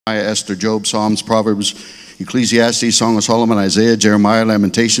Esther, Job, Psalms, Proverbs, Ecclesiastes, Song of Solomon, Isaiah, Jeremiah,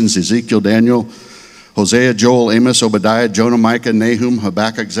 Lamentations, Ezekiel, Daniel, Hosea, Joel, Amos, Obadiah, Jonah, Micah, Nahum,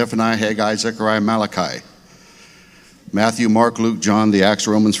 Habakkuk, Zephaniah, Haggai, Zechariah, Malachi, Matthew, Mark, Luke, John, the Acts,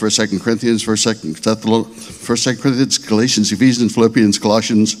 Romans, 1st, 2nd Corinthians, 1st, Corinthians, Galatians, Ephesians, Philippians,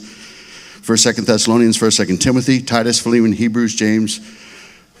 Colossians, 1st, 2nd Thessalonians, 1st, 2nd Timothy, Titus, Philemon, Hebrews, James,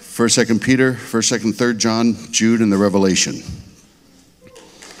 1st, 2nd Peter, 1st, 2nd, 3rd John, Jude, and the Revelation.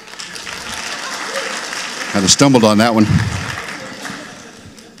 Kind of stumbled on that one.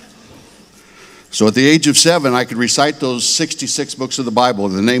 So at the age of 7, I could recite those 66 books of the Bible,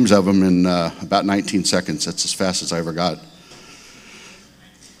 the names of them, in about 19 seconds. That's as fast as I ever got.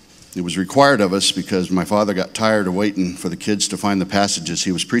 It was required of us because my father got tired of waiting for the kids to find the passages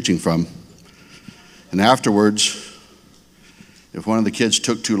he was preaching from. And afterwards, if one of the kids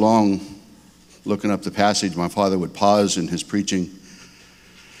took too long looking up the passage, my father would pause in his preaching,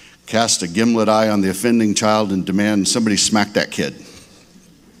 cast a gimlet eye on the offending child, and demand somebody smack that kid.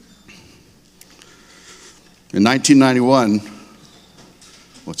 In 1991,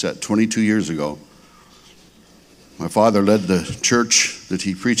 what's that, 22 years ago, my father led the church that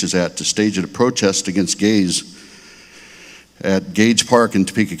he preaches at to stage a protest against gays at Gage Park in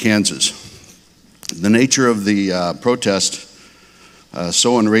Topeka, Kansas. The nature of the protest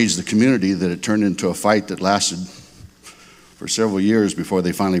so enraged the community that it turned into a fight that lasted for several years before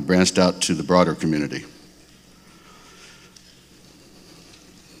they finally branched out to the broader community.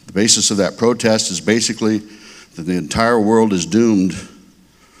 The basis of that protest is basically that the entire world is doomed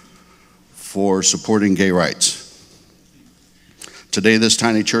for supporting gay rights. Today, this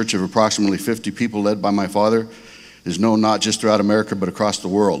tiny church of approximately 50 people led by my father is known not just throughout America but across the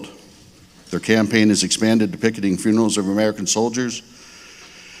world. Their campaign has expanded to picketing funerals of American soldiers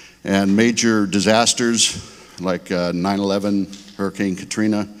and major disasters like 9/11, Hurricane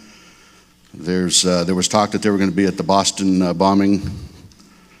Katrina. There was talk that they were going to be at the Boston bombing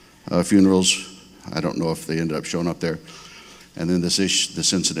funerals. I don't know if they ended up showing up there. And then this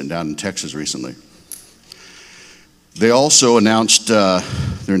incident down in Texas recently. They also announced their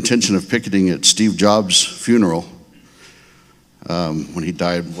intention of picketing at Steve Jobs' funeral when he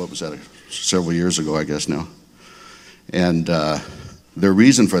died, what was that, several years ago, I guess now. And their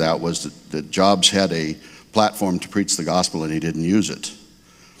reason for that was that Jobs had a platform to preach the gospel and he didn't use it.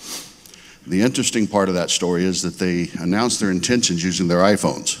 The interesting part of that story is that they announced their intentions using their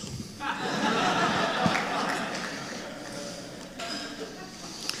iPhones.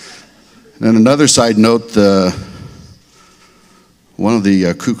 And another side note, one of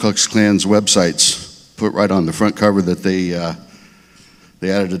the Ku Klux Klan's websites put right on the front cover that they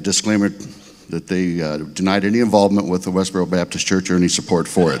added a disclaimer that they denied any involvement with the Westboro Baptist Church or any support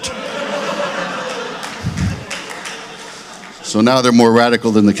for it. So now they're more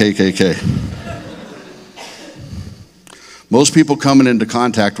radical than the KKK. Most people coming into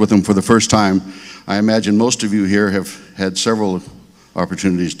contact with them for the first time, I imagine most of you here have had several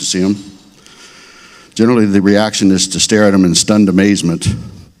opportunities to see them. Generally, the reaction is to stare at them in stunned amazement.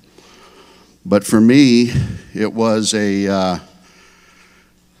 But for me, it was a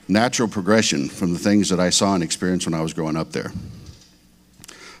natural progression from the things that I saw and experienced when I was growing up there.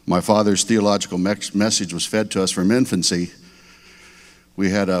 My father's theological message was fed to us from infancy. We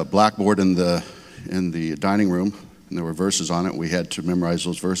had a blackboard in the dining room, and there were verses on it. We had to memorize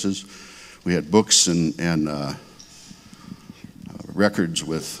those verses. We had books and records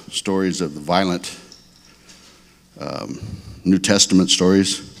with stories of the violent New Testament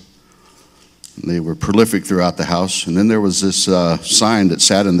stories. They were prolific throughout the house. And then there was this sign that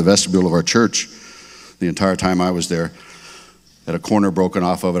sat in the vestibule of our church the entire time I was there. Had a corner broken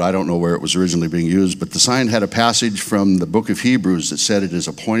off of it. I don't know where it was originally being used, but the sign had a passage from the book of Hebrews that said, "It is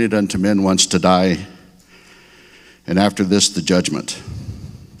appointed unto men once to die, and after this the judgment."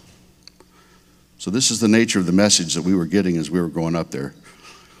 So this is the nature of the message that we were getting as we were growing up there.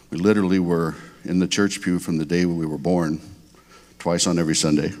 We literally were in the church pew from the day we were born, twice on every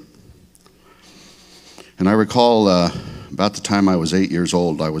Sunday. And I recall about the time I was 8 years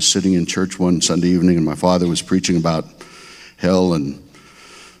old, I was sitting in church one Sunday evening and my father was preaching about hell and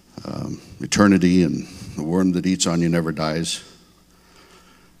eternity and the worm that eats on you never dies.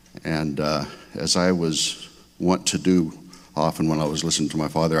 And as I was wont to do often when I was listening to my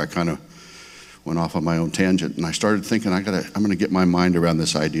father, I kind of went off on my own tangent and I started thinking I'm going to get my mind around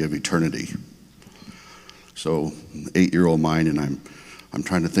this idea of eternity. So 8-year-old mind, and I'm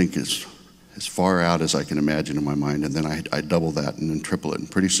trying to think as far out as I can imagine in my mind, and then I double that and then triple it, and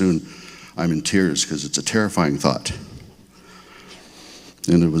pretty soon I'm in tears because it's a terrifying thought.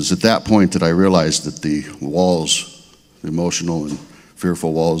 And it was at that point that I realized that the walls, the emotional and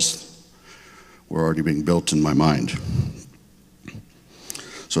fearful walls were already being built in my mind.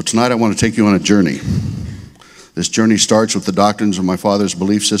 So tonight I want to take you on a journey. This journey starts with the doctrines of my father's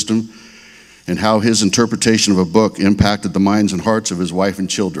belief system and how his interpretation of a book impacted the minds and hearts of his wife and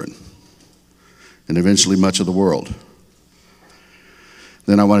children, and eventually much of the world.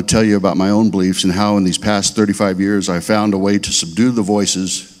 Then I want to tell you about my own beliefs and how in these past 35 years I found a way to subdue the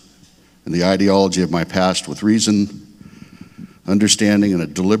voices and the ideology of my past with reason, understanding, and a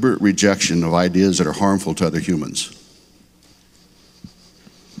deliberate rejection of ideas that are harmful to other humans.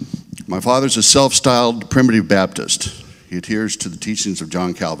 My father's a self-styled primitive Baptist. He adheres to the teachings of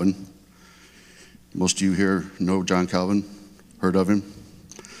John Calvin. Most of you here know John Calvin, heard of him?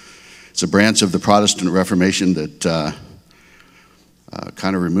 It's a branch of the Protestant Reformation that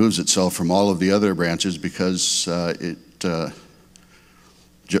kind of removes itself from all of the other branches because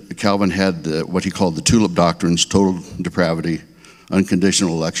Calvin had what he called the tulip doctrines: total depravity,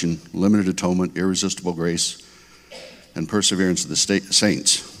 unconditional election, limited atonement, irresistible grace, and perseverance of the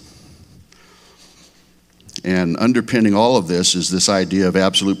saints. And underpinning all of this is this idea of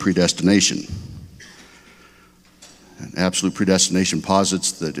absolute predestination. And absolute predestination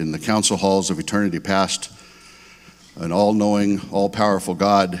posits that in the council halls of eternity past, an all-knowing, all-powerful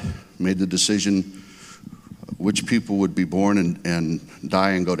God made the decision which people would be born and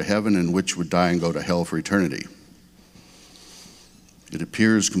die and go to heaven, and which would die and go to hell for eternity. It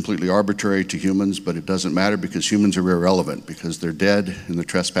appears completely arbitrary to humans, but it doesn't matter because humans are irrelevant because they're dead in their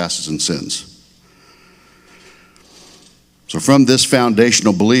trespasses and sins. So from this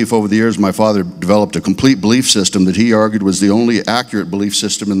foundational belief, over the years, my father developed a complete belief system that he argued was the only accurate belief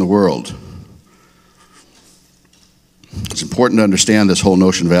system in the world. It's important to understand this whole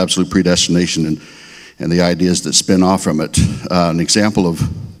notion of absolute predestination and the ideas that spin off from it. An example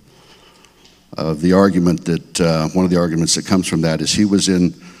of the argument that, one of the arguments that comes from that is he was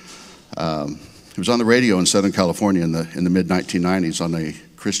on the radio in Southern California in the mid-1990s on a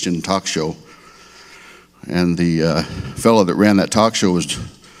Christian talk show. And the fellow that ran that talk show was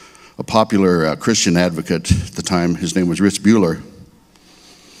a popular Christian advocate at the time. His name was Rich Bueller.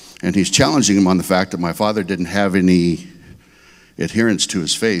 And he's challenging him on the fact that my father didn't have any adherence to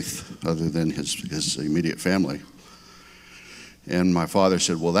his faith other than his immediate family. And my father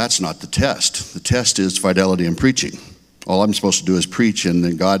said, well, that's not the test. The test is fidelity in preaching. All I'm supposed to do is preach, and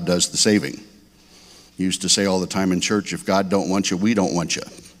then God does the saving. He used to say all the time in church, if God don't want you, we don't want you.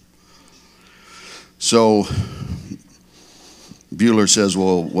 So Bueller says,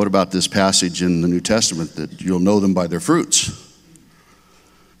 well, what about this passage in the New Testament that you'll know them by their fruits?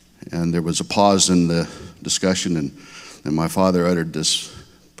 And there was a pause in the discussion, and my father uttered this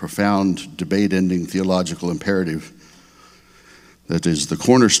profound, debate-ending theological imperative that is the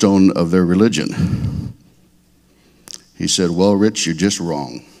cornerstone of their religion. He said, well, Rich, you're just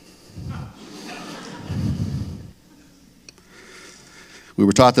wrong. We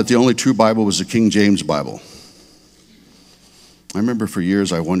were taught that the only true Bible was the King James Bible. I remember for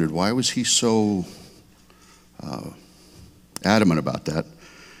years I wondered, why was he so adamant about that?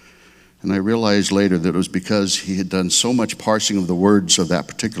 And I realized later that it was because he had done so much parsing of the words of that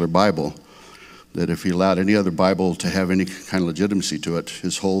particular Bible that if he allowed any other Bible to have any kind of legitimacy to it,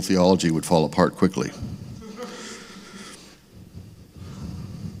 his whole theology would fall apart quickly.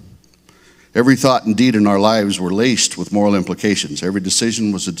 Every thought and deed in our lives were laced with moral implications. Every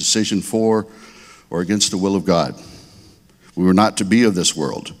decision was a decision for or against the will of God. We were not to be of this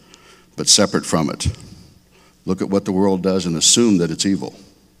world, but separate from it. Look at what the world does and assume that it's evil.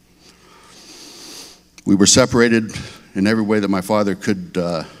 We were separated in every way that my father could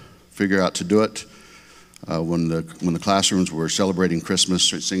figure out to do it. When the classrooms were celebrating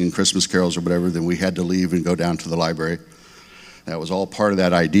Christmas or singing Christmas carols or whatever, then we had to leave and go down to the library. That was all part of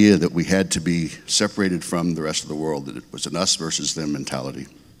that idea that we had to be separated from the rest of the world, that it was an us versus them mentality.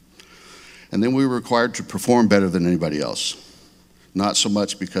 And then we were required to perform better than anybody else. Not so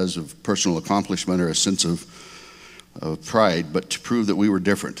much because of personal accomplishment or a sense of pride, but to prove that we were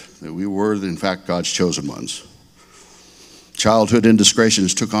different, that we were, in fact, God's chosen ones. Childhood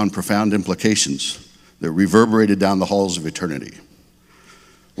indiscretions took on profound implications that reverberated down the halls of eternity.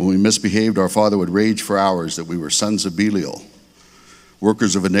 When we misbehaved, our father would rage for hours that we were sons of Belial,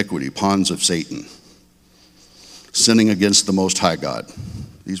 workers of iniquity, pawns of Satan, sinning against the Most High God.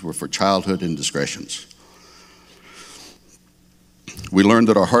 These were for childhood indiscretions. We learned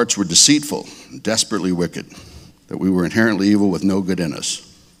that our hearts were deceitful, desperately wicked, that we were inherently evil with no good in us.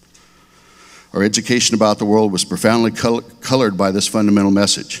 Our education about the world was profoundly colored by this fundamental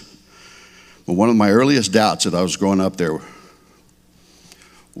message. But one of my earliest doubts that I was growing up there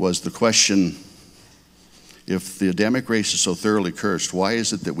was the question, If the Adamic race is so thoroughly cursed, why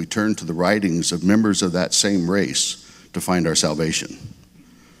is it that we turn to the writings of members of that same race to find our salvation?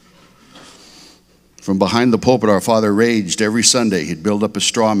 From behind the pulpit, our father raged every Sunday. He'd build up a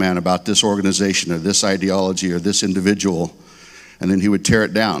straw man about this organization or this ideology or this individual, and then he would tear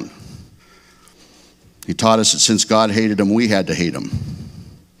it down. He taught us that since God hated him, we had to hate him.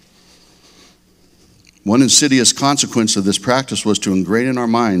 One insidious consequence of this practice was to ingrain in our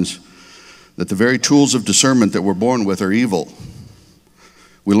minds that the very tools of discernment that we're born with are evil.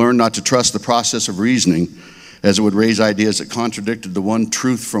 We learned not to trust the process of reasoning, as it would raise ideas that contradicted the one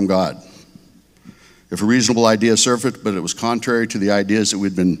truth from God. If a reasonable idea surfaced, but it was contrary to the ideas that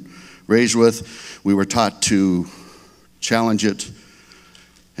we'd been raised with, we were taught to challenge it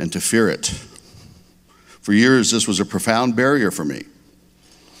and to fear it. For years, this was a profound barrier for me.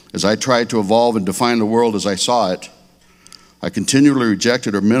 As I tried to evolve and define the world as I saw it, I continually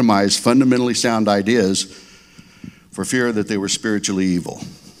rejected or minimized fundamentally sound ideas for fear that they were spiritually evil.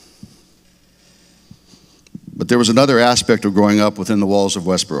 But there was another aspect of growing up within the walls of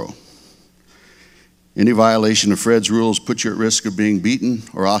Westboro. Any violation of Fred's rules put you at risk of being beaten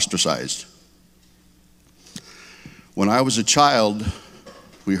or ostracized. When I was a child,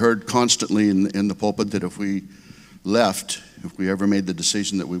 we heard constantly in the pulpit that if we left, if we ever made the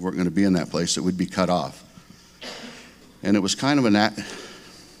decision that we weren't going to be in that place, that we'd be cut off. And it was kind of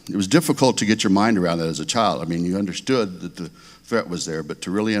it was difficult to get your mind around that as a child. I mean, you understood that the threat was there, but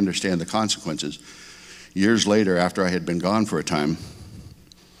to really understand the consequences, years later, after I had been gone for a time,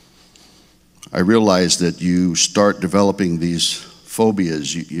 I realized that you start developing these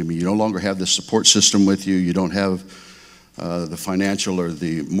phobias. You no longer have this support system with you. You don't have the financial or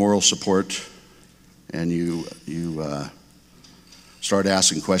the moral support, and you start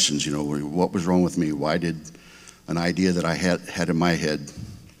asking questions. You know, what was wrong with me? Why did an idea that I had in my head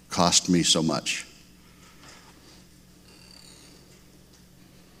cost me so much?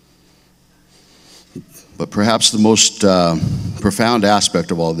 But perhaps the most profound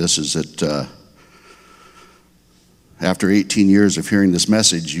aspect of all this is that after 18 years of hearing this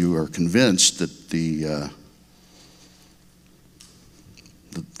message, you are convinced that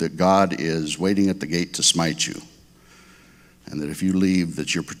that God is waiting at the gate to smite you, and that if you leave,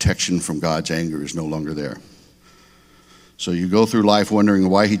 that your protection from God's anger is no longer there. So you go through life wondering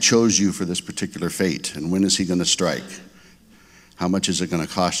why he chose you for this particular fate, and when is he going to strike? How much is it going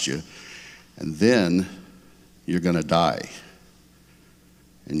to cost you? And then you're going to die,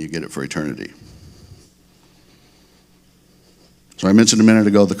 and you get it for eternity. So I mentioned a minute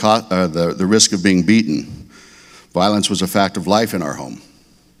ago the risk of being beaten. Violence was a fact of life in our home.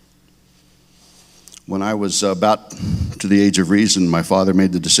 When I was about to the age of reason, my father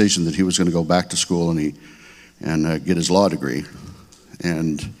made the decision that he was going to go back to school and get his law degree.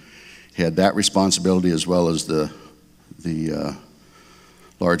 And he had that responsibility as well as the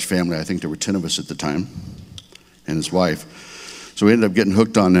large family. I think there were 10 of us at the time, and his wife. So we ended up getting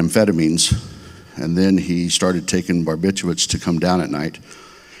hooked on amphetamines, and then he started taking barbiturates to come down at night,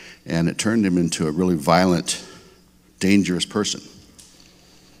 and it turned him into a really violent, dangerous person.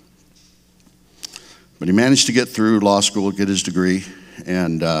 But he managed to get through law school, get his degree,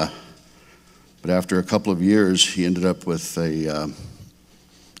 and but after a couple of years, he ended up with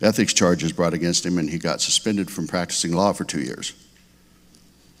ethics charges brought against him, and he got suspended from practicing law for 2 years.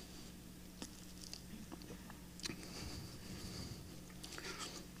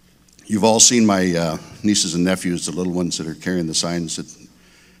 You've all seen my nieces and nephews, the little ones that are carrying the signs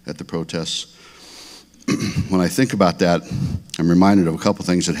at the protests. When I think about that, I'm reminded of a couple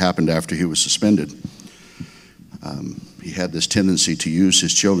things that happened after he was suspended. He had this tendency to use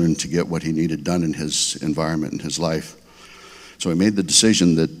his children to get what he needed done in his environment, in his life. So he made the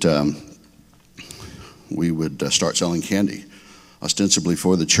decision that we would start selling candy, ostensibly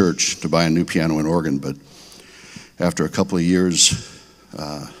for the church to buy a new piano and organ. But after a couple of years,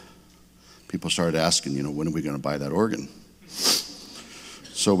 people started asking, you know, when are we going to buy that organ?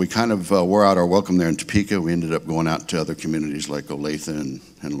 So we kind of wore out our welcome there in Topeka. We ended up going out to other communities like Olathe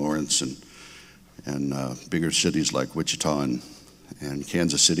and Lawrence and bigger cities like Wichita and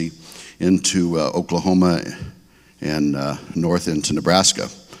Kansas City, into Oklahoma and north into Nebraska.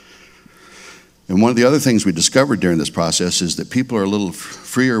 And one of the other things we discovered during this process is that people are a little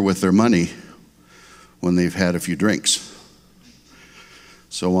freer with their money when they've had a few drinks.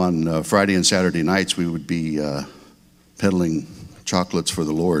 So on Friday and Saturday nights, we would be peddling chocolates for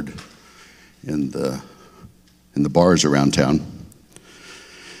the Lord in the bars around town.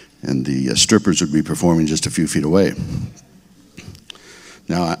 And the strippers would be performing just a few feet away.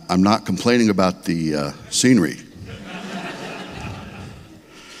 Now, I'm not complaining about the scenery,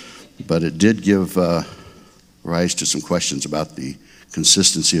 but it did give rise to some questions about the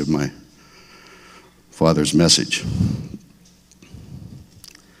consistency of my father's message.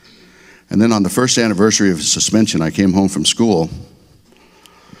 And then on the first anniversary of his suspension, I came home from school,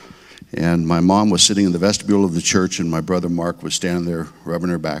 and my mom was sitting in the vestibule of the church, and my brother Mark was standing there rubbing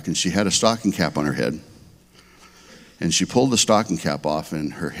her back, and she had a stocking cap on her head. And she pulled the stocking cap off,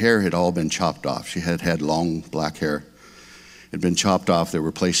 and her hair had all been chopped off. She had had long black hair. It had been chopped off. There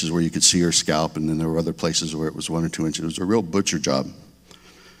were places where you could see her scalp, and then there were other places where it was 1 or 2 inches. It was a real butcher job.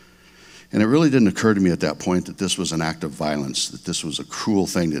 And it really didn't occur to me at that point that this was an act of violence, that this was a cruel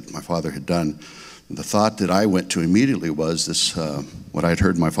thing that my father had done. The thought that I went to immediately was this, what I'd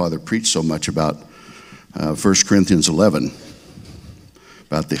heard my father preach so much about, 1 Corinthians 11,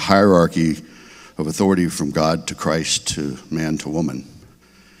 about the hierarchy of authority from God to Christ to man to woman,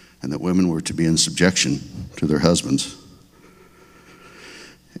 and that women were to be in subjection to their husbands.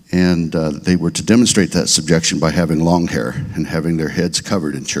 And they were to demonstrate that subjection by having long hair and having their heads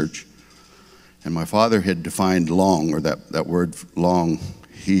covered in church. And my father had defined long, or that word long,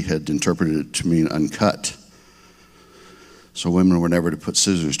 he had interpreted it to mean uncut. So women were never to put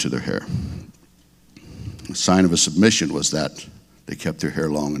scissors to their hair. The sign of a submission was that they kept their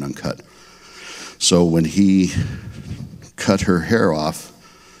hair long and uncut. So when he cut her hair off,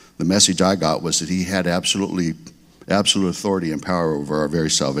 the message I got was that he had absolute authority and power over our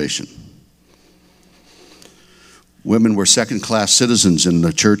very salvation. Women were second-class citizens in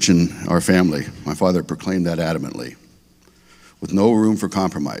the church and our family. My father proclaimed that adamantly, with no room for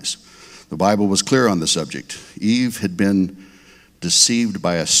compromise. The Bible was clear on the subject. Eve had been deceived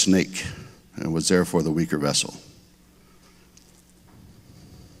by a snake and was therefore the weaker vessel.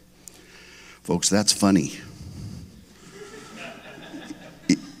 Folks, that's funny.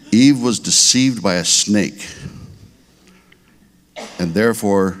 Eve was deceived by a snake, and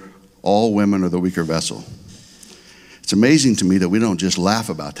therefore all women are the weaker vessel. It's amazing to me that we don't just laugh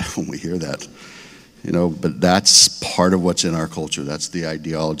about that when we hear that, but that's part of what's in our culture. That's the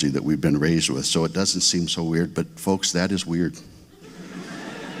ideology that we've been raised with. So it doesn't seem so weird, but folks, that is weird.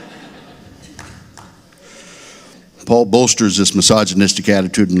 Paul bolsters this misogynistic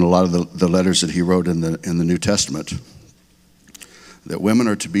attitude in a lot of the letters that he wrote in the New Testament, that women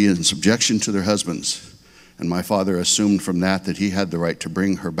are to be in subjection to their husbands. And my father assumed from that he had the right to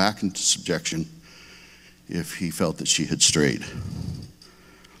bring her back into subjection if he felt that she had strayed.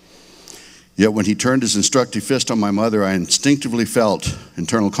 Yet when he turned his instructive fist on my mother, I instinctively felt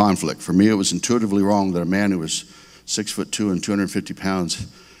internal conflict. For me, it was intuitively wrong that a man who was 6'2" and 250 pounds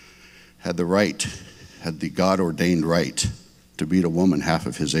had the God-ordained right to beat a woman half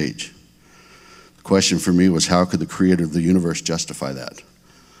of his age. The question for me was, how could the creator of the universe justify that?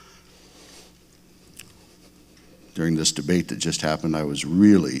 During this debate that just happened, I was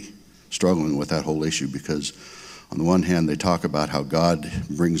really struggling with that whole issue, because on the one hand, they talk about how God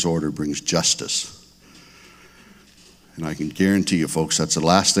brings order, brings justice. And I can guarantee you, folks, that's the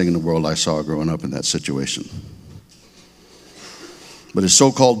last thing in the world I saw growing up in that situation. But his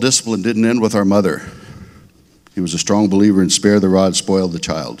so-called discipline didn't end with our mother. He was a strong believer in spare the rod, spoil the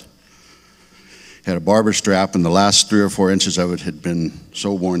child. He had a barber strap, and the last 3 or 4 inches of it had been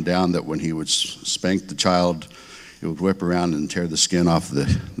so worn down that when he would spank the child, it would whip around and tear the skin off the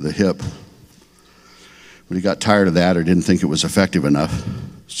hip. But he got tired of that, or didn't think it was effective enough,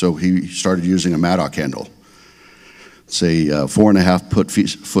 so he started using a Maddock handle. It's a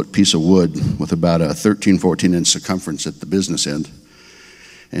 4.5 foot piece of wood with about a 13, 14 inch circumference at the business end.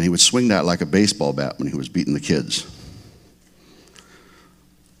 And he would swing that like a baseball bat when he was beating the kids.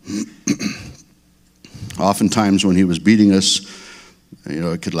 Oftentimes when he was beating us,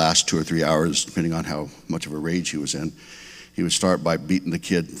 it could last 2 or 3 hours, depending on how much of a rage he was in. He would start by beating the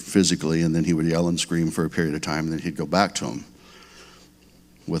kid physically, and then he would yell and scream for a period of time, and then he'd go back to him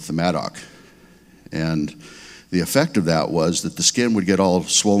with the Maddock. And the effect of that was that the skin would get all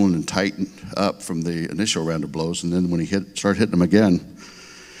swollen and tightened up from the initial round of blows, and then when he started hitting him again,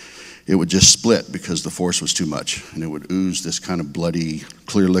 it would just split because the force was too much, and it would ooze this kind of bloody,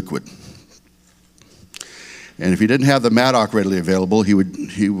 clear liquid. And if he didn't have the Maddock readily available, he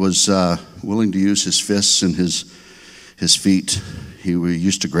was willing to use his fists and his feet. He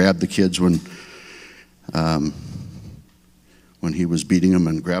used to grab the kids when he was beating them,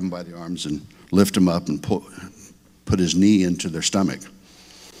 and grab them by the arms and lift them up and put his knee into their stomach.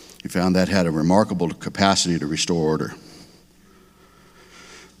 He found that had a remarkable capacity to restore order.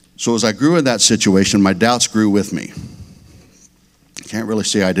 So as I grew in that situation, my doubts grew with me. I can't really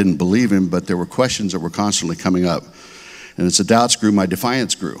say I didn't believe him, but there were questions that were constantly coming up. And as the doubts grew, my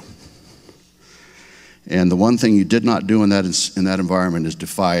defiance grew. And the one thing you did not do in that environment is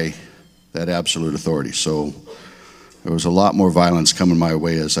defy that absolute authority. So there was a lot more violence coming my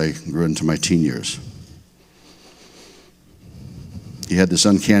way as I grew into my teen years. He had this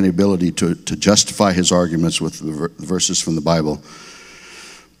uncanny ability to justify his arguments with the verses from the Bible.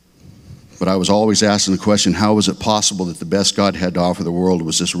 But I was always asking the question, how was it possible that the best God had to offer the world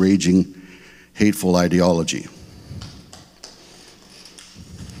was this raging, hateful ideology?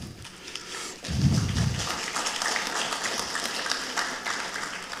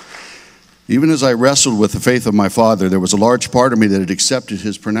 Even as I wrestled with the faith of my father, there was a large part of me that had accepted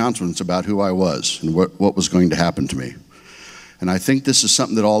his pronouncements about who I was and what was going to happen to me. And I think this is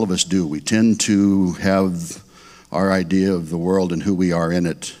something that all of us do. We tend to have our idea of the world and who we are in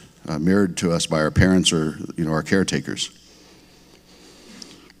it mirrored to us by our parents or our caretakers.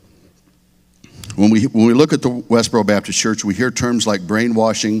 When we look at the Westboro Baptist Church, we hear terms like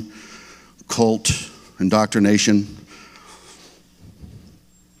brainwashing, cult, indoctrination.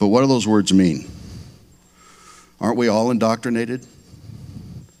 But what do those words mean? Aren't we all indoctrinated?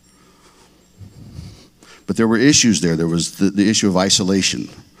 But there were issues there. There was the issue of isolation,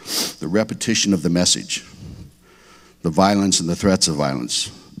 the repetition of the message, the violence and the threats of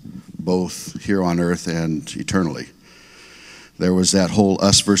violence, both here on earth and eternally. There was that whole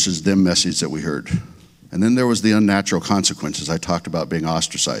us versus them message that we heard. And then there was the unnatural consequences. I talked about being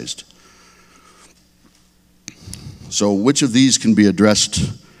ostracized. So which of these can be addressed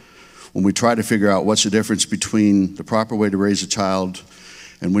when we try to figure out what's the difference between the proper way to raise a child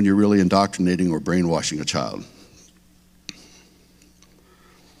and when you're really indoctrinating or brainwashing a child?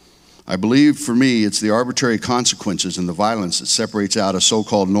 I believe for me it's the arbitrary consequences and the violence that separates out a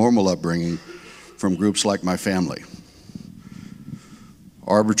so-called normal upbringing from groups like my family.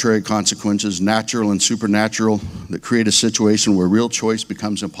 Arbitrary consequences, natural and supernatural, that create a situation where real choice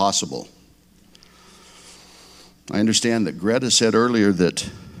becomes impossible. I understand that Greta said earlier that,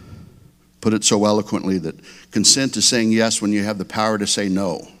 put it so eloquently, that consent is saying yes when you have the power to say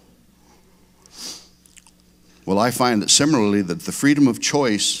no. Well, I find that similarly that the freedom of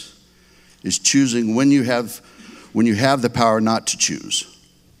choice is choosing when you have the power not to choose.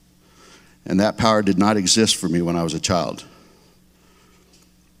 And that power did not exist for me when I was a child.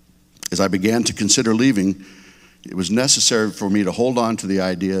 As I began to consider leaving, it was necessary for me to hold on to the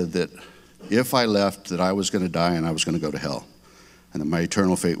idea that if I left, that I was going to die and I was going to go to hell, and that my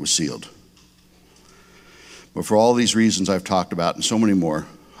eternal fate was sealed. But for all these reasons I've talked about and so many more,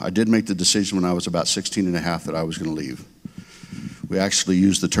 I did make the decision when I was about 16 and a half that I was going to leave. We actually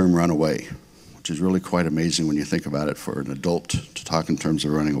used the term run away, which is really quite amazing when you think about it for an adult to talk in terms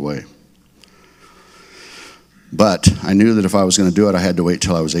of running away. But I knew that if I was going to do it, I had to wait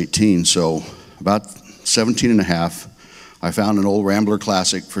till I was 18. So about 17 and a half, I found an old Rambler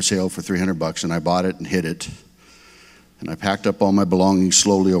Classic for sale for $300, and I bought it and hid it. And I packed up all my belongings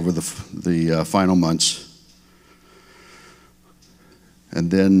slowly over the final months.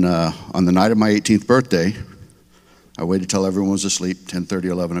 And then on the night of my 18th birthday, I waited till everyone was asleep, 10:30,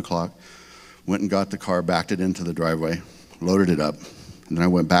 11 o'clock, went and got the car, backed it into the driveway, loaded it up, and then I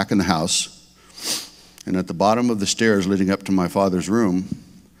went back in the house. And at the bottom of the stairs leading up to my father's room,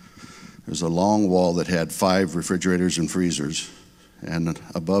 there's a long wall that had 5 refrigerators and freezers, and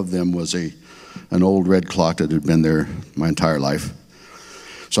above them was an old red clock that had been there my entire life.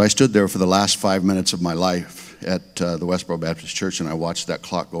 So I stood there for the last 5 minutes of my life at the Westboro Baptist Church, and I watched that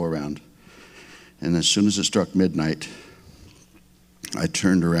clock go around. And as soon as it struck midnight, I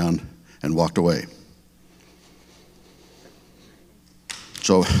turned around and walked away.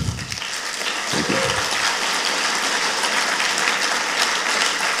 So, thank you.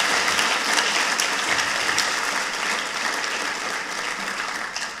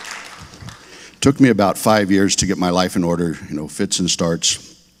 It took me about 5 years to get my life in order, fits and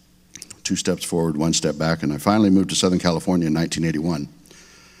starts, 2 steps forward, 1 step back, and I finally moved to Southern California in 1981.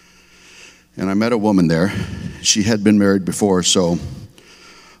 And I met a woman there. She had been married before, so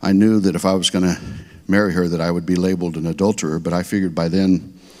I knew that if I was going to marry her that I would be labeled an adulterer, but I figured by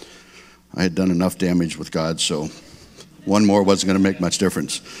then I had done enough damage with God, so one more wasn't going to make much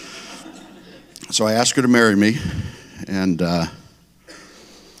difference. So I asked her to marry me, and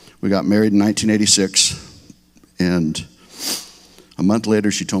we got married in 1986, and a month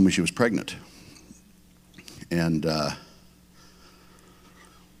later she told me she was pregnant. And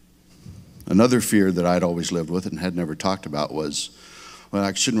another fear that I'd always lived with and had never talked about was, well,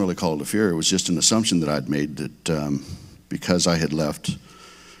 I shouldn't really call it a fear, it was just an assumption that I'd made that because I had left,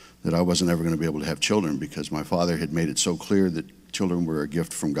 that I wasn't ever going to be able to have children because my father had made it so clear that children were a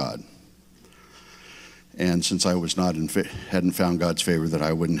gift from God. And since I was hadn't found God's favor, that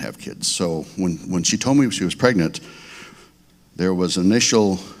I wouldn't have kids. So when she told me she was pregnant, there was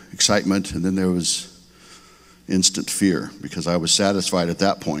initial excitement, and then there was instant fear, because I was satisfied at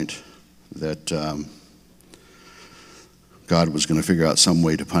that point that God was going to figure out some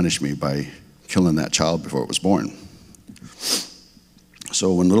way to punish me by killing that child before it was born.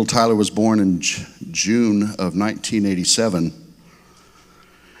 So when little Tyler was born in June of 1987,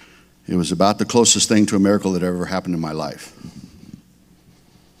 it was about the closest thing to a miracle that ever happened in my life.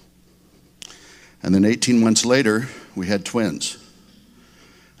 And then 18 months later, we had twins.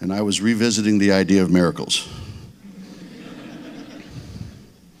 And I was revisiting the idea of miracles.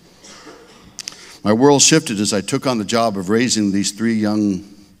 My world shifted as I took on the job of raising these 3 young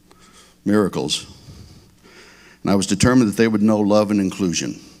miracles. And I was determined that they would know love and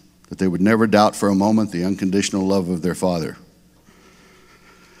inclusion, that they would never doubt for a moment the unconditional love of their father.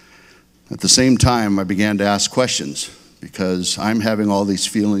 At the same time, I began to ask questions, because I'm having all these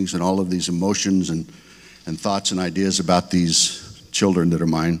feelings and all of these emotions and thoughts and ideas about these children that are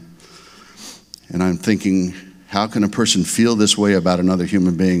mine. And I'm thinking, how can a person feel this way about another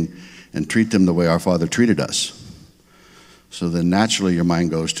human being and treat them the way our Father treated us? So then naturally your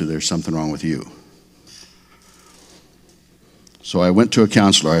mind goes to, there's something wrong with you. So I went to a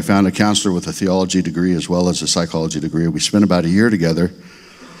counselor. I found a counselor with a theology degree as well as a psychology degree. We spent about a year together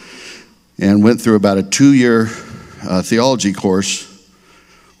and went through about a 2-year theology course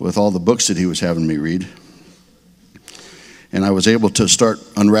with all the books that he was having me read. And I was able to start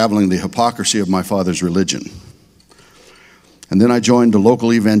unraveling the hypocrisy of my father's religion. And then I joined a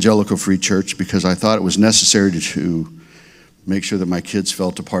local evangelical free church because I thought it was necessary to make sure that my kids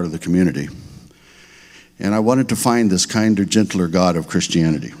felt a part of the community. And I wanted to find this kinder, gentler God of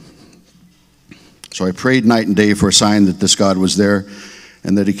Christianity. So I prayed night and day for a sign that this God was there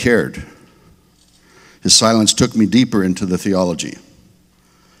and that he cared. His silence took me deeper into the theology.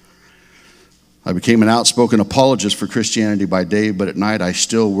 I became an outspoken apologist for Christianity by day, but at night I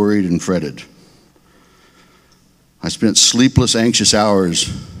still worried and fretted. I spent sleepless, anxious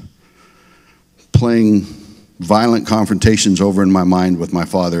hours playing violent confrontations over in my mind with my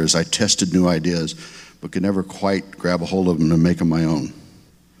father as I tested new ideas, but could never quite grab a hold of them and make them my own.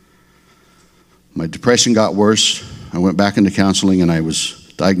 My depression got worse. I went back into counseling and I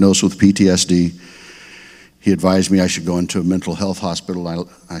was diagnosed with PTSD. He advised me I should go into a mental health hospital.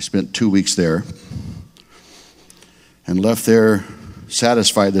 I spent 2 weeks there and left there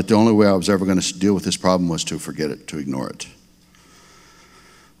satisfied that the only way I was ever going to deal with this problem was to forget it, to ignore it.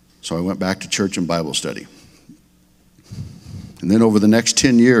 So I went back to church and Bible study. And then over the next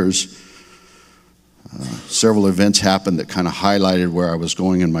 10 years, several events happened that kind of highlighted where I was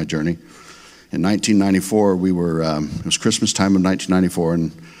going in my journey. In 1994, it was Christmas time of 1994,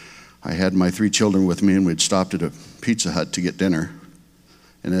 and I had my 3 children with me, and we'd stopped at a Pizza Hut to get dinner.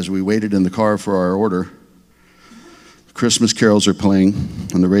 And as we waited in the car for our order, Christmas carols are playing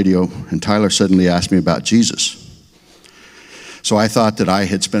on the radio, and Tyler suddenly asked me about Jesus. So I thought that I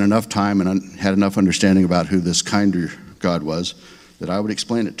had spent enough time and had enough understanding about who this kinder God was, that I would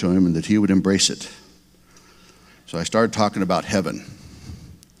explain it to him and that he would embrace it. So I started talking about heaven,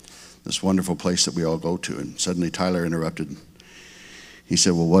 this wonderful place that we all go to, and suddenly Tyler interrupted. He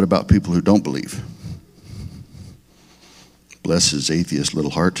said, well, what about people who don't believe? Bless his atheist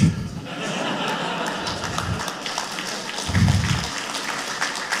little heart.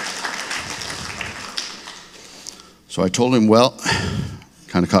 So I told him, well,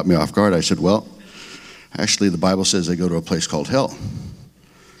 kind of caught me off guard. I said, well, actually the Bible says they go to a place called hell.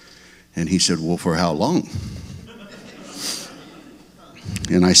 And he said, well, for how long?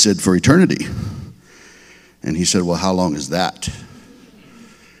 And I said, for eternity. And he said, well, how long is that?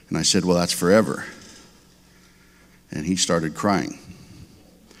 And I said, well, that's forever. And he started crying.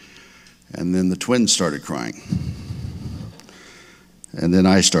 And then the twins started crying. And then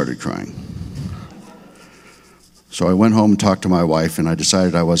I started crying. So I went home and talked to my wife, and I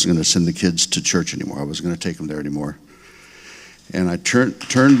decided I wasn't going to send the kids to church anymore. I wasn't going to take them there anymore. And I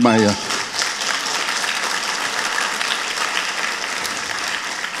turned my...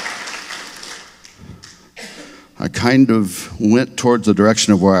 I kind of went towards the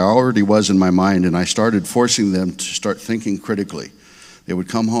direction of where I already was in my mind, and I started forcing them to start thinking critically. They would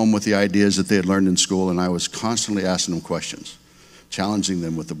come home with the ideas that they had learned in school, and I was constantly asking them questions, challenging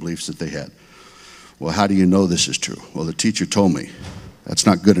them with the beliefs that they had. Well, how do you know this is true? Well, the teacher told me. That's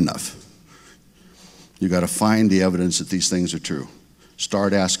not good enough. You got to find the evidence that these things are true.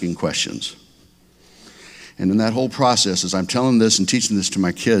 Start asking questions. And in that whole process, as I'm telling this and teaching this to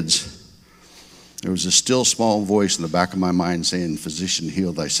my kids, there was a still small voice in the back of my mind saying, physician,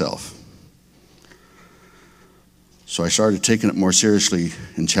 heal thyself. So I started taking it more seriously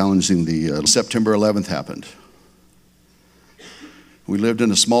and challenging September 11th happened. We lived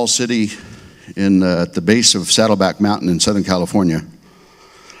in a small city at the base of Saddleback Mountain in Southern California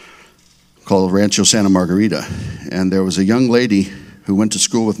called Rancho Santa Margarita. And there was a young lady who went to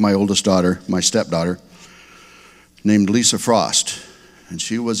school with my oldest daughter, my stepdaughter, named Lisa Frost. And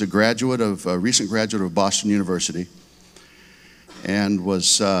she was a recent graduate of Boston University, and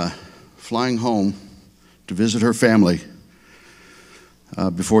was flying home to visit her family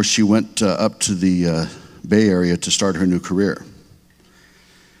before she went up to the Bay Area to start her new career.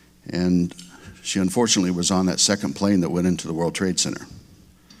 And she unfortunately was on that second plane that went into the World Trade Center.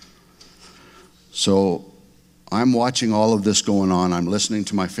 So I'm watching all of this going on. I'm listening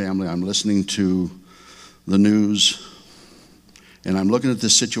to my family. I'm listening to the news. And I'm looking at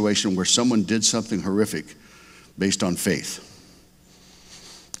this situation where someone did something horrific based on faith.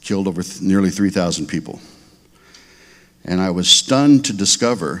 Killed over nearly 3,000 people. And I was stunned to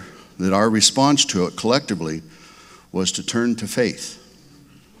discover that our response to it collectively was to turn to faith.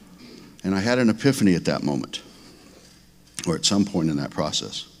 And I had an epiphany at that moment, or at some point in that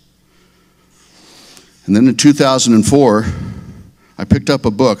process. And then in 2004, I picked up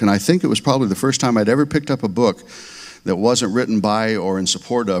a book, and I think it was probably the first time I'd ever picked up a book that wasn't written by or in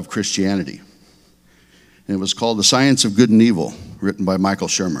support of Christianity. And it was called The Science of Good and Evil, written by Michael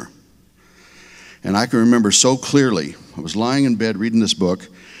Shermer. And I can remember so clearly, I was lying in bed reading this book,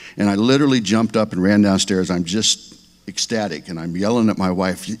 and I literally jumped up and ran downstairs. I'm just ecstatic, and I'm yelling at my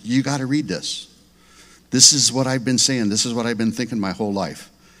wife, you got to read this. This is what I've been saying. This is what I've been thinking my whole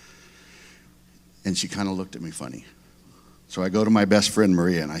life. And she kind of looked at me funny. So I go to my best friend,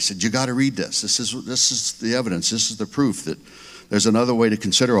 Maria, and I said, you got to read this. This is the evidence. This is the proof that there's another way to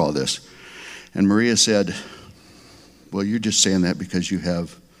consider all this. And Maria said, well, you're just saying that because you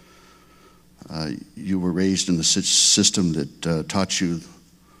were raised in the system that taught you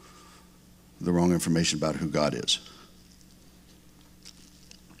the wrong information about who God is.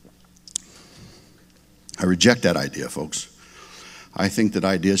 I reject that idea, folks. I think that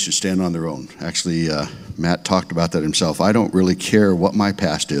ideas should stand on their own. Actually, Matt talked about that himself. I don't really care what my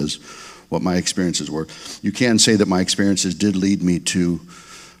past is, what my experiences were. You can say that my experiences did lead me to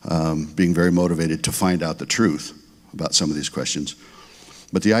being very motivated to find out the truth about some of these questions.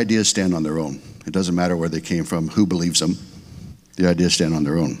 But the ideas stand on their own. It doesn't matter where they came from, who believes them. The ideas stand on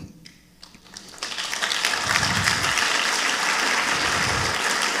their own.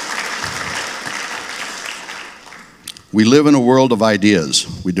 We live in a world of ideas.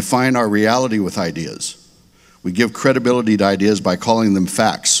 We define our reality with ideas. We give credibility to ideas by calling them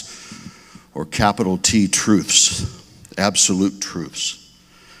facts, or capital T truths, absolute truths.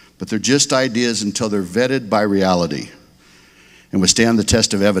 But they're just ideas until they're vetted by reality and withstand the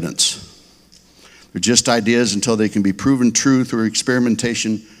test of evidence. They're just ideas until they can be proven true through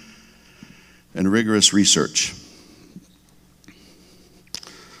experimentation and rigorous research.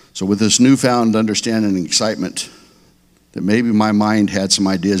 So with this newfound understanding and excitement that maybe my mind had some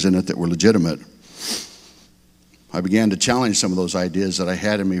ideas in it that were legitimate, I began to challenge some of those ideas that I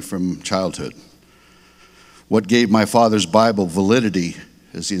had in me from childhood. What gave my father's Bible validity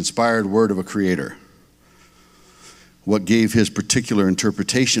as the inspired word of a creator? What gave his particular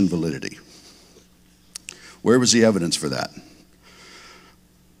interpretation validity? Where was the evidence for that?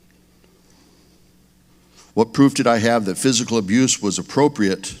 What proof did I have that physical abuse was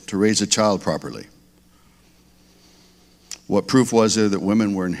appropriate to raise a child properly? What proof was there that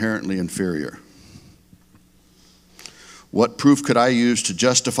women were inherently inferior? What proof could I use to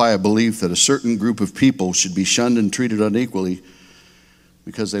justify a belief that a certain group of people should be shunned and treated unequally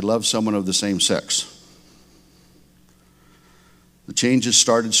because they love someone of the same sex? The changes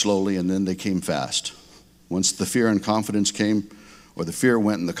started slowly, and then they came fast. Once the fear and confidence came, or the fear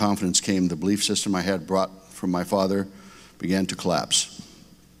went and the confidence came, the belief system I had brought from my father began to collapse.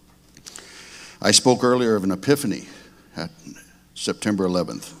 I spoke earlier of an epiphany at September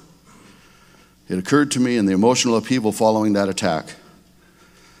 11th. It occurred to me in the emotional upheaval following that attack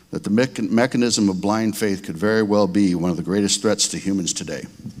that the mechanism of blind faith could very well be one of the greatest threats to humans today.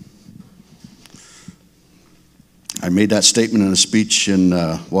 I made that statement in a speech in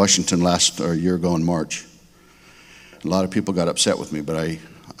Washington a year ago in March. A lot of people got upset with me, but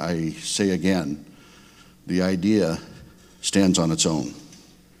I say again, the idea stands on its own.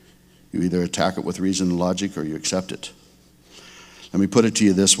 You either attack it with reason and logic or you accept it. Let me put it to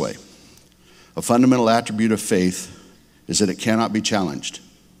you this way. A fundamental attribute of faith is that it cannot be challenged.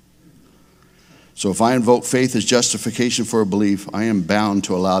 So if I invoke faith as justification for a belief, I am bound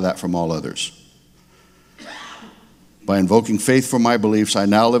to allow that from all others. By invoking faith for my beliefs, I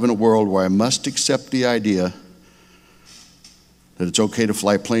now live in a world where I must accept the idea that it's okay to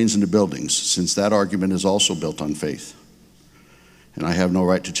fly planes into buildings, since that argument is also built on faith. and I have no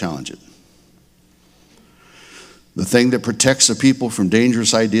right to challenge it. The thing that protects a people from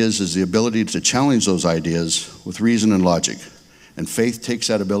dangerous ideas is the ability to challenge those ideas with reason and logic, and faith takes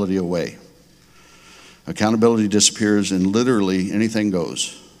that ability away. Accountability disappears, and literally anything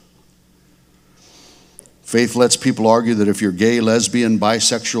goes. Faith lets people argue that if you're gay, lesbian,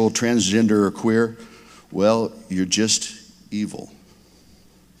 bisexual, transgender, or queer, well, you're just evil.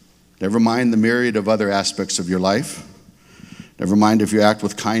 Never mind the myriad of other aspects of your life. Never mind if you act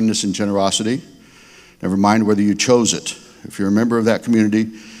with kindness and generosity. Never mind whether you chose it. If you're a member of that community,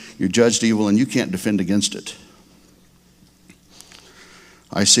 you're judged evil and you can't defend against it.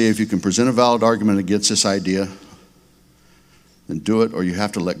 I say if you can present a valid argument against this idea, then do it, or you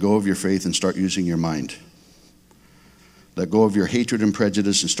have to let go of your faith and start using your mind. Let go of your hatred and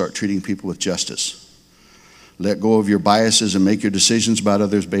prejudice and start treating people with justice. Let go of your biases and make your decisions about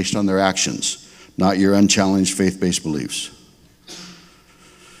others based on their actions, not your unchallenged faith-based beliefs.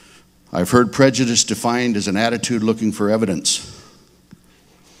 I've heard prejudice defined as an attitude looking for evidence.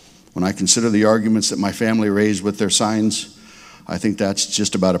 When I consider the arguments that my family raised with their signs, I think that's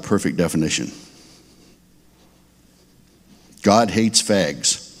just about a perfect definition. God hates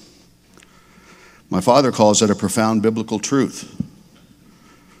fags. My father calls it a profound biblical truth.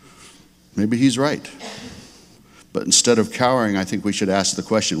 Maybe he's right. But instead of cowering, I think we should ask the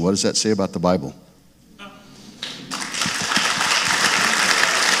question, what does that say about the Bible?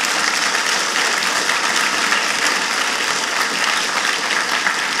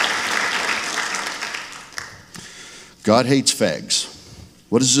 God hates fags.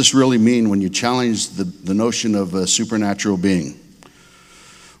 What does this really mean when you challenge the notion of a supernatural being?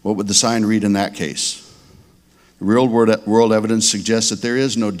 What would the sign read in that case? The real world evidence suggests that there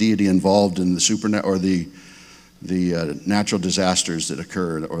is no deity involved in the natural disasters that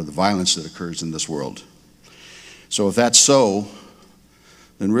occur or the violence that occurs in this world. So if that's so,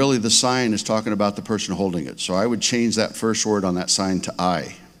 then really the sign is talking about the person holding it. So I would change that first word on that sign to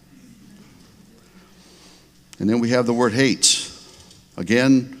I. And then we have the word hates.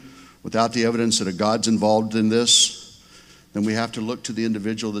 Again, without the evidence that a God's involved in this, then we have to look to the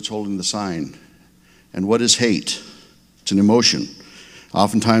individual that's holding the sign. And what is hate? It's an emotion.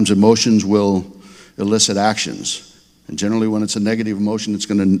 Oftentimes emotions will elicit actions. And generally when it's a negative emotion, it's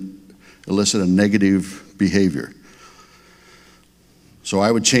going to elicit a negative behavior. So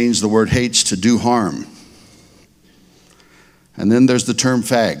I would change the word hates to do harm. And then there's the term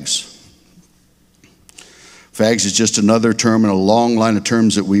fags. Fags is just another term in a long line of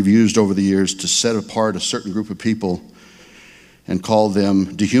terms that we've used over the years to set apart a certain group of people and call them,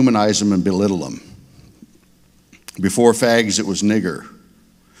 dehumanize them and belittle them. Before fags, it was nigger.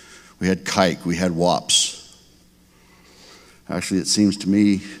 We had kike, we had wops. Actually, it seems to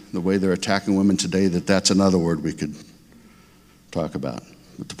me, the way they're attacking women today, that that's another word we could talk about.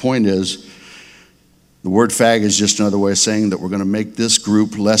 But the point is, the word fag is just another way of saying that we're going to make this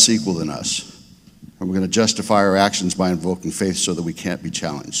group less equal than us. And we're going to justify our actions by invoking faith so that we can't be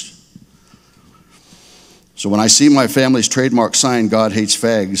challenged. So when I see my family's trademark sign, God hates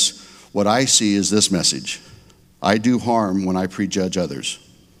fags, what I see is this message. I do harm when I prejudge others.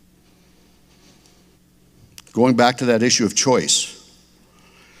 Going back to that issue of choice,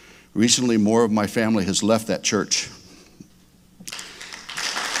 recently more of my family has left that church.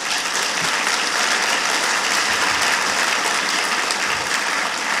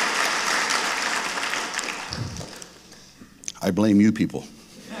 I blame you people.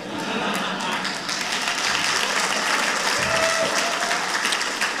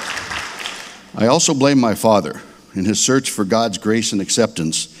 I also blame my father. In his search for God's grace and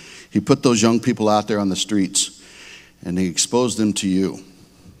acceptance, he put those young people out there on the streets and he exposed them to you.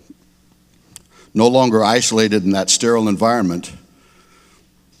 No longer isolated in that sterile environment,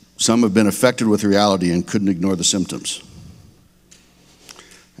 some have been affected with reality and couldn't ignore the symptoms.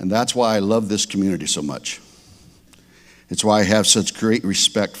 And that's why I love this community so much. It's why I have such great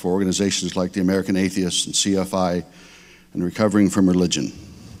respect for organizations like the American Atheists and CFI and Recovering from Religion.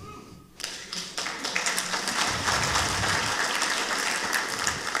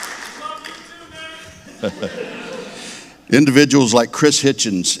 Individuals like Chris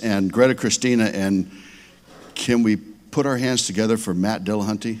Hitchens and Greta Christina, and can we put our hands together for Matt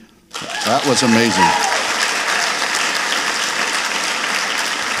Dillahunty? That was amazing.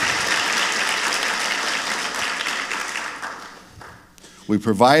 We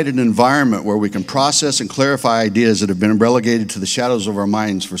provide an environment where we can process and clarify ideas that have been relegated to the shadows of our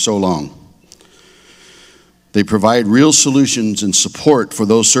minds for so long. They provide real solutions and support for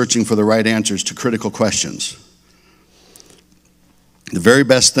those searching for the right answers to critical questions. The very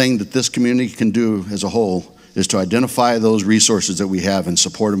best thing that this community can do as a whole is to identify those resources that we have and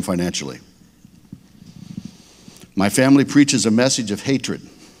support them financially. My family preaches a message of hatred.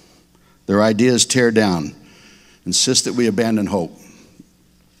 Their ideas tear down, insist that we abandon hope.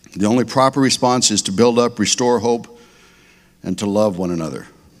 The only proper response is to build up, restore hope, and to love one another.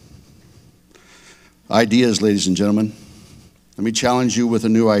 Ideas, ladies and gentlemen. Let me challenge you with a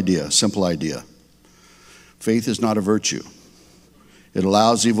new idea, a simple idea. Faith is not a virtue. It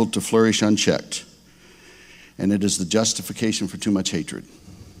allows evil to flourish unchecked, and it is the justification for too much hatred.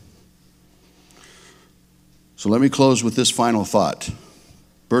 So let me close with this final thought.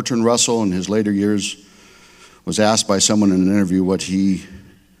 Bertrand Russell, in his later years, was asked by someone in an interview what he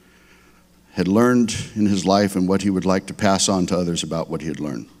had learned in his life and what he would like to pass on to others about what he had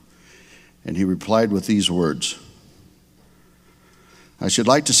learned. And he replied with these words: I should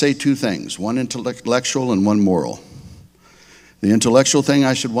like to say two things, one intellectual and one moral. The intellectual thing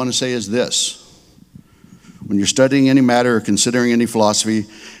I should want to say is this: when you're studying any matter or considering any philosophy,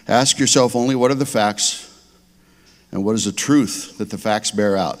 ask yourself only what are the facts and what is the truth that the facts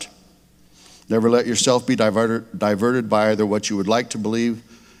bear out. Never let yourself be diverted by either what you would like to believe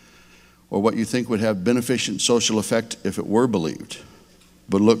or what you think would have beneficent social effect if it were believed,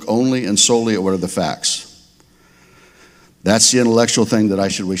 but look only and solely at what are the facts. That's the intellectual thing that I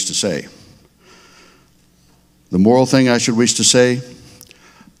should wish to say. The moral thing I should wish to say,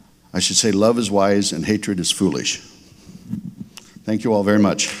 I should say love is wise and hatred is foolish. Thank you all very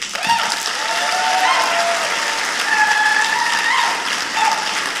much.